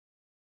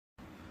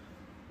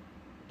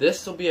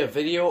This will be a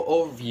video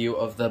overview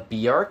of the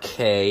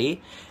BRK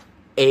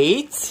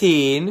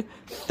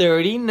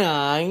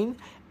 1839N.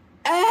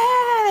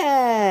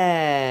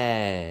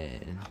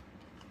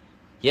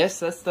 Yes,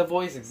 that's the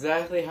voice,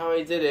 exactly how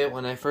I did it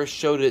when I first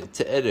showed it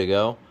to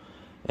Idigo.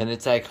 And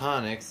it's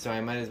iconic, so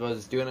I might as well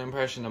just do an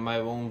impression of my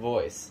own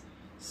voice.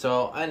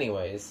 So,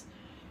 anyways,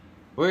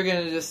 we're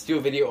gonna just do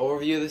a video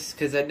overview of this,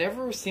 because I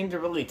never seem to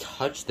really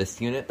touch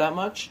this unit that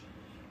much.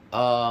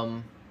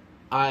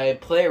 I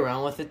play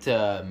around with it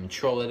to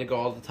troll Idigo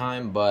all the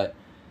time, but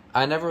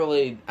I never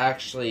really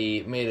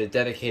actually made a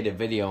dedicated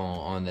video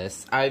on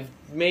this. I've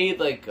made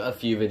like a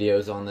few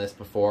videos on this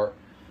before.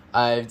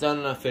 I've done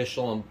an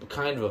official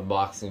kind of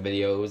unboxing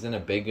video. It was in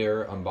a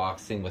bigger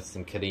unboxing with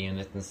some kitty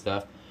units and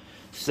stuff.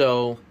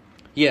 So,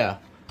 yeah.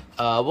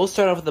 We'll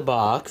start off with the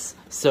box.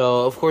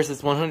 So, of course,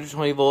 it's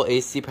 120 volt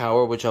AC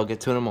power, which I'll get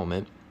to in a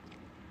moment.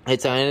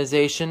 It's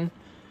ionization.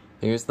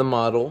 Here's the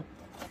model.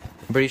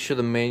 I'm pretty sure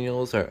the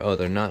manuals are... Oh,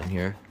 they're not in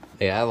here.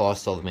 Yeah, I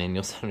lost all the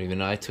manuals. I don't even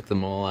know. I took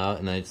them all out,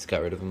 and I just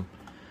got rid of them.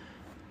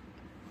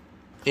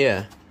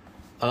 Yeah.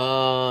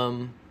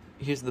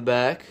 Here's the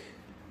back.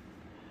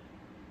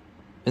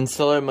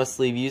 Installer must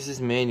leave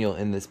user's manual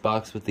in this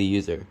box with the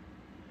user.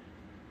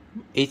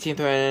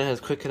 1839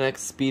 has quick connect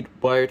speed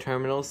wire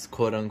terminals,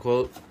 quote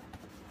unquote.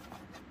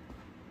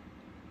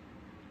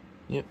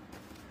 Yep.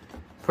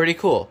 Pretty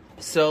cool.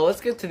 So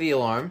let's get to the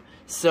alarm.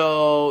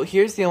 So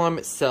here's the alarm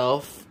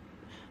itself.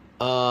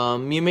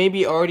 You may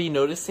be already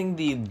noticing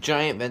the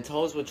giant vent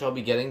holes, which I'll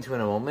be getting to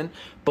in a moment.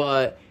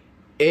 But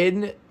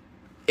in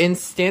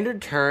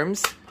standard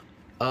terms,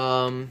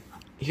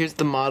 here's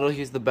the model.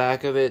 Here's the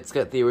back of it. It's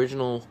got the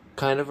original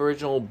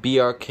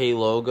BRK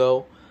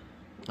logo.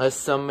 As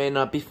some may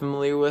not be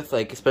familiar with,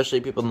 like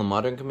especially people in the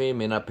modern community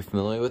may not be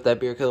familiar with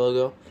that BRK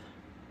logo.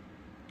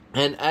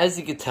 And as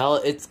you can tell,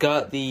 it's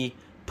got the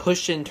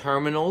push-in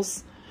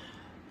terminals,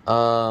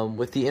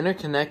 with the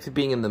interconnect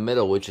being in the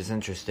middle, which is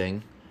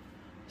interesting.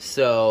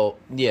 So,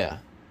 yeah.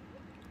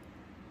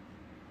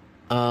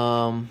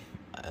 I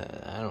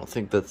don't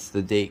think that's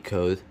the date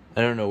code.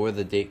 I don't know where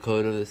the date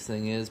code of this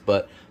thing is,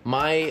 but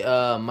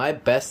my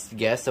best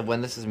guess of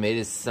when this was made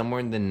is somewhere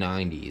in the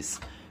 90s.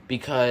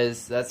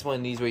 Because that's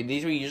when these were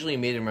usually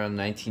made around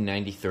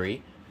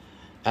 1993.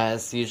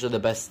 As usually the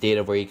best date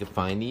of where you can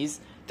find these.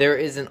 There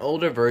is an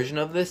older version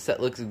of this that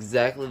looks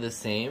exactly the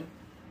same,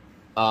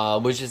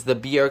 which is the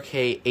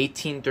BRK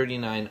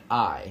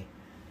 1839i.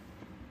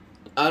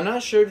 I'm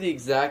not sure of the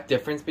exact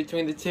difference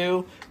between the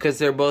two, because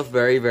they're both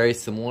very, very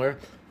similar.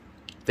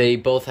 They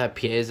both have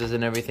piezos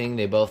and everything.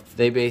 They both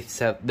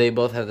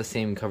have the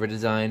same cover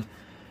design.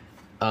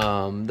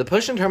 The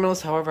push-in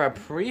terminals, however, I'm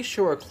pretty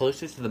sure are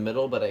closer to the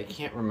middle, but I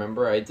can't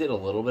remember. I did a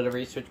little bit of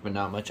research, but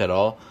not much at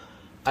all.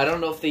 I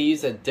don't know if they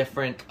use a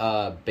different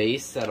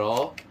base at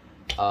all,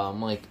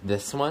 like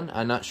this one.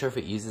 I'm not sure if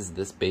it uses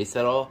this base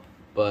at all,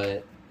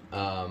 but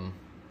that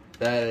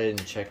I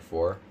didn't check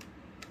for.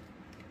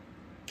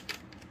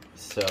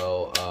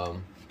 So,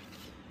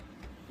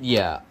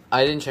 yeah,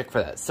 I didn't check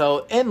for that.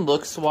 So, in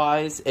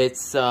looks-wise,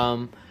 it's,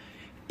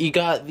 you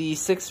got the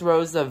 6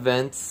 rows of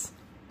vents,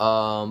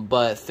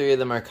 but 3 of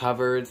them are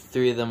covered,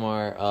 3 of them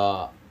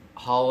are,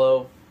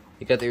 hollow.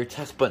 You got your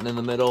test button in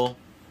the middle.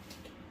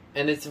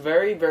 And it's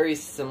very, very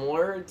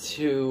similar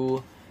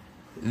to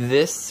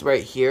this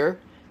right here,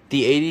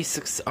 the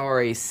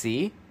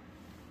 86RAC.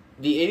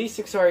 The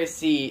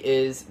 86RAC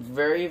is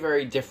very,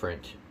 very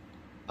different.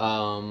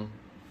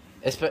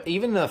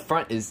 Even the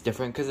front is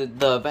different, because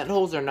the vent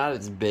holes are not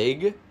as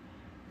big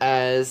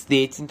as the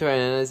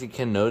 1839, as you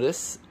can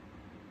notice.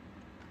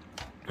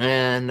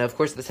 And, of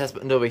course, the test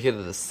button over here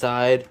to the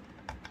side.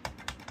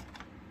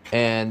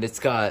 And it's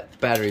got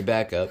battery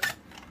backup.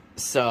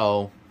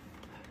 So,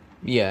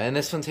 yeah, and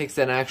this one takes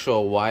an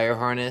actual wire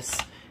harness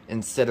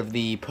instead of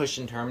the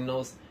push-in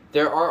terminals.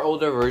 There are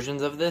older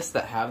versions of this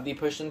that have the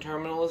push-in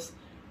terminals,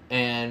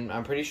 and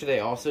I'm pretty sure they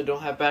also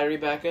don't have battery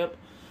backup.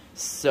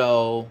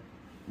 So,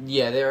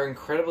 yeah, they're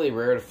incredibly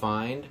rare to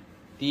find.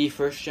 The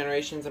first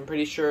generations, I'm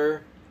pretty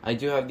sure. I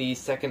do have the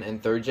second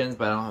and third gens,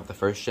 but I don't have the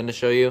first gen to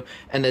show you.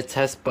 And the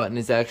test button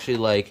is actually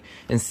like,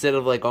 instead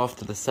of like off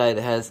to the side,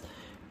 it has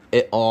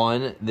it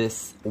on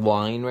this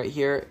line right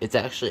here. It's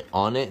actually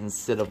on it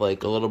instead of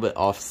like a little bit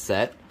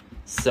offset.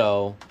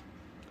 So,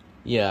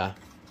 yeah.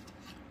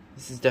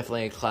 This is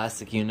definitely a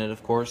classic unit,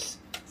 of course.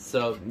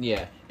 So,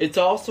 yeah. It's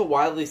also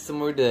widely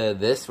similar to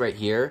this right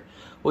here,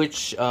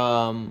 which,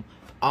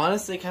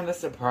 honestly kind of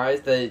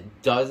surprised that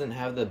it doesn't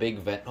have the big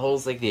vent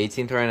holes like the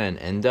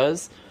 1839N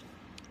does.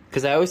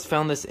 Because I always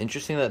found this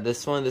interesting that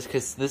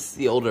because this is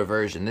the older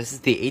version. This is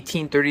the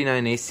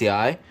 1839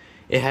 ACI.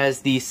 It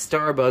has the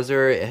star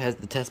buzzer. It has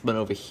the test button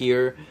over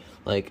here.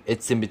 Like,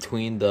 it's in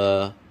between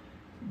the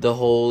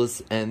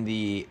holes and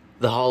the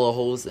hollow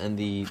holes and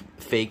the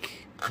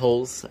fake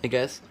holes, I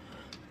guess.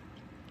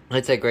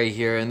 It's like right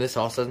here. And this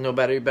also has no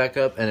battery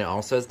backup. And it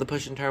also has the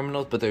push-in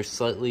terminals, but they're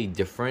slightly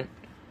different.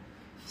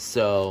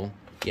 So,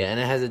 yeah, and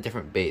it has a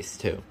different base,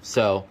 too.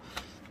 So,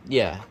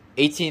 yeah,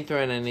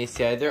 1839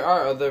 ACI. There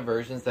are other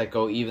versions that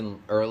go even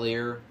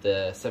earlier,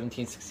 the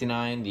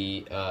 1769,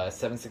 the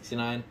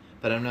 769,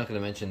 but I'm not going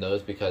to mention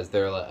those because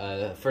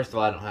they're, first of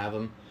all, I don't have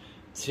them.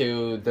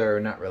 Two, they're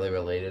not really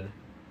related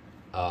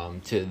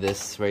to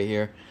this right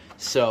here.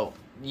 So,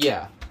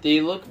 yeah,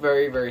 they look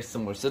very, very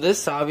similar. So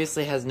this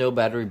obviously has no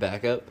battery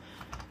backup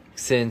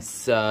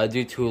since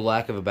due to a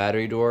lack of a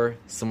battery door,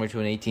 similar to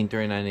an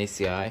 1839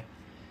 ACI.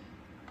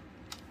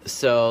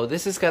 So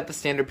this has got the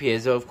standard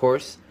piezo, of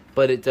course,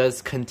 but it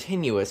does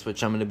continuous,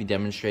 which I'm going to be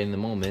demonstrating in a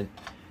moment.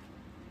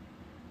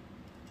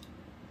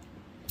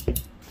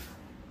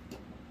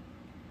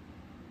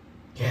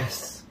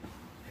 Yes,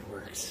 it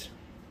works.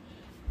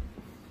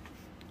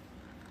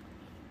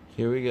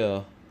 Here we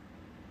go.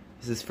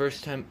 This is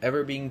first time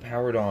ever being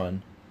powered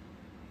on.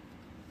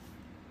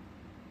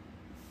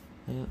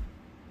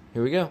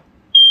 Here we go.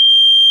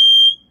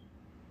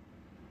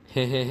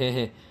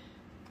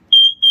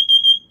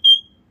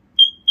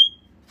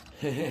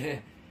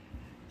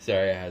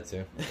 Sorry, I had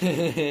to.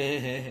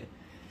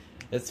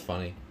 That's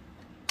funny.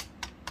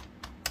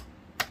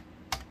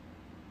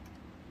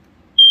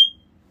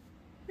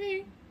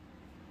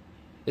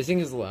 This thing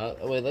is loud.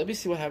 Oh, wait, let me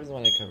see what happens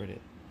when I covered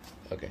it.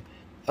 Okay.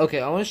 Okay,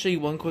 I want to show you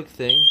one quick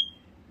thing.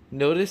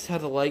 Notice how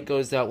the light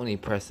goes out when you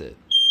press it.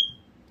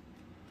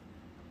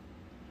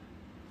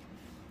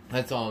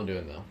 That's all I'm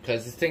doing, though.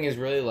 Because this thing is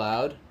really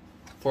loud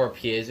for a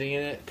piezo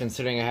unit,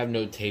 considering I have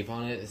no tape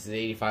on it. This is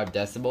 85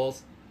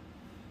 decibels.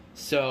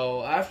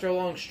 So, after a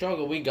long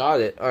struggle, we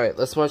got it. Alright,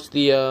 let's watch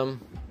the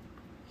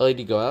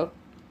LED go out.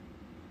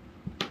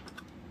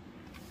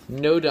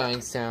 No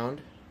dying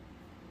sound.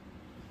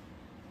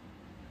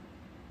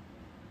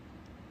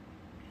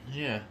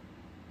 Yeah.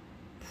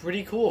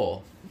 Pretty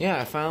cool.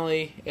 Yeah, I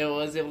finally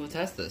was able to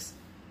test this.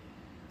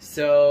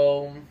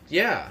 So,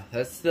 yeah,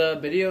 that's the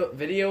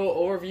video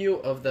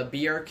overview of the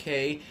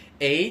BRK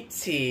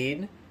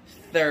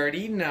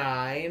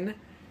 1839.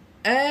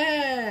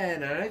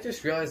 And I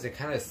just realized it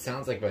kind of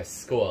sounds like my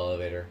school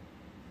elevator.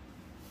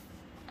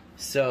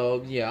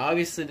 So, yeah,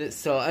 obviously,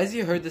 so as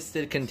you heard, this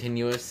did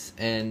continuous,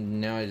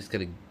 and now I just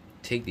gotta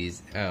take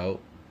these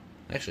out.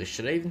 Actually,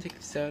 should I even take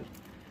these out?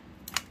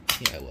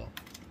 Yeah, I will.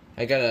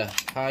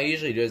 How I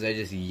usually do is I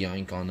just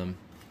yank on them,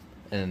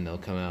 and then they'll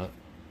come out.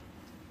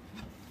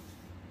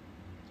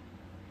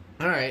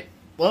 Alright,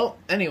 well,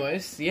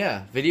 anyways,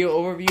 yeah, video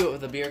overview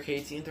of the BRK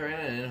 1839,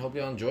 and I hope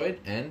you all enjoyed,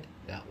 and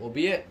that will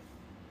be it.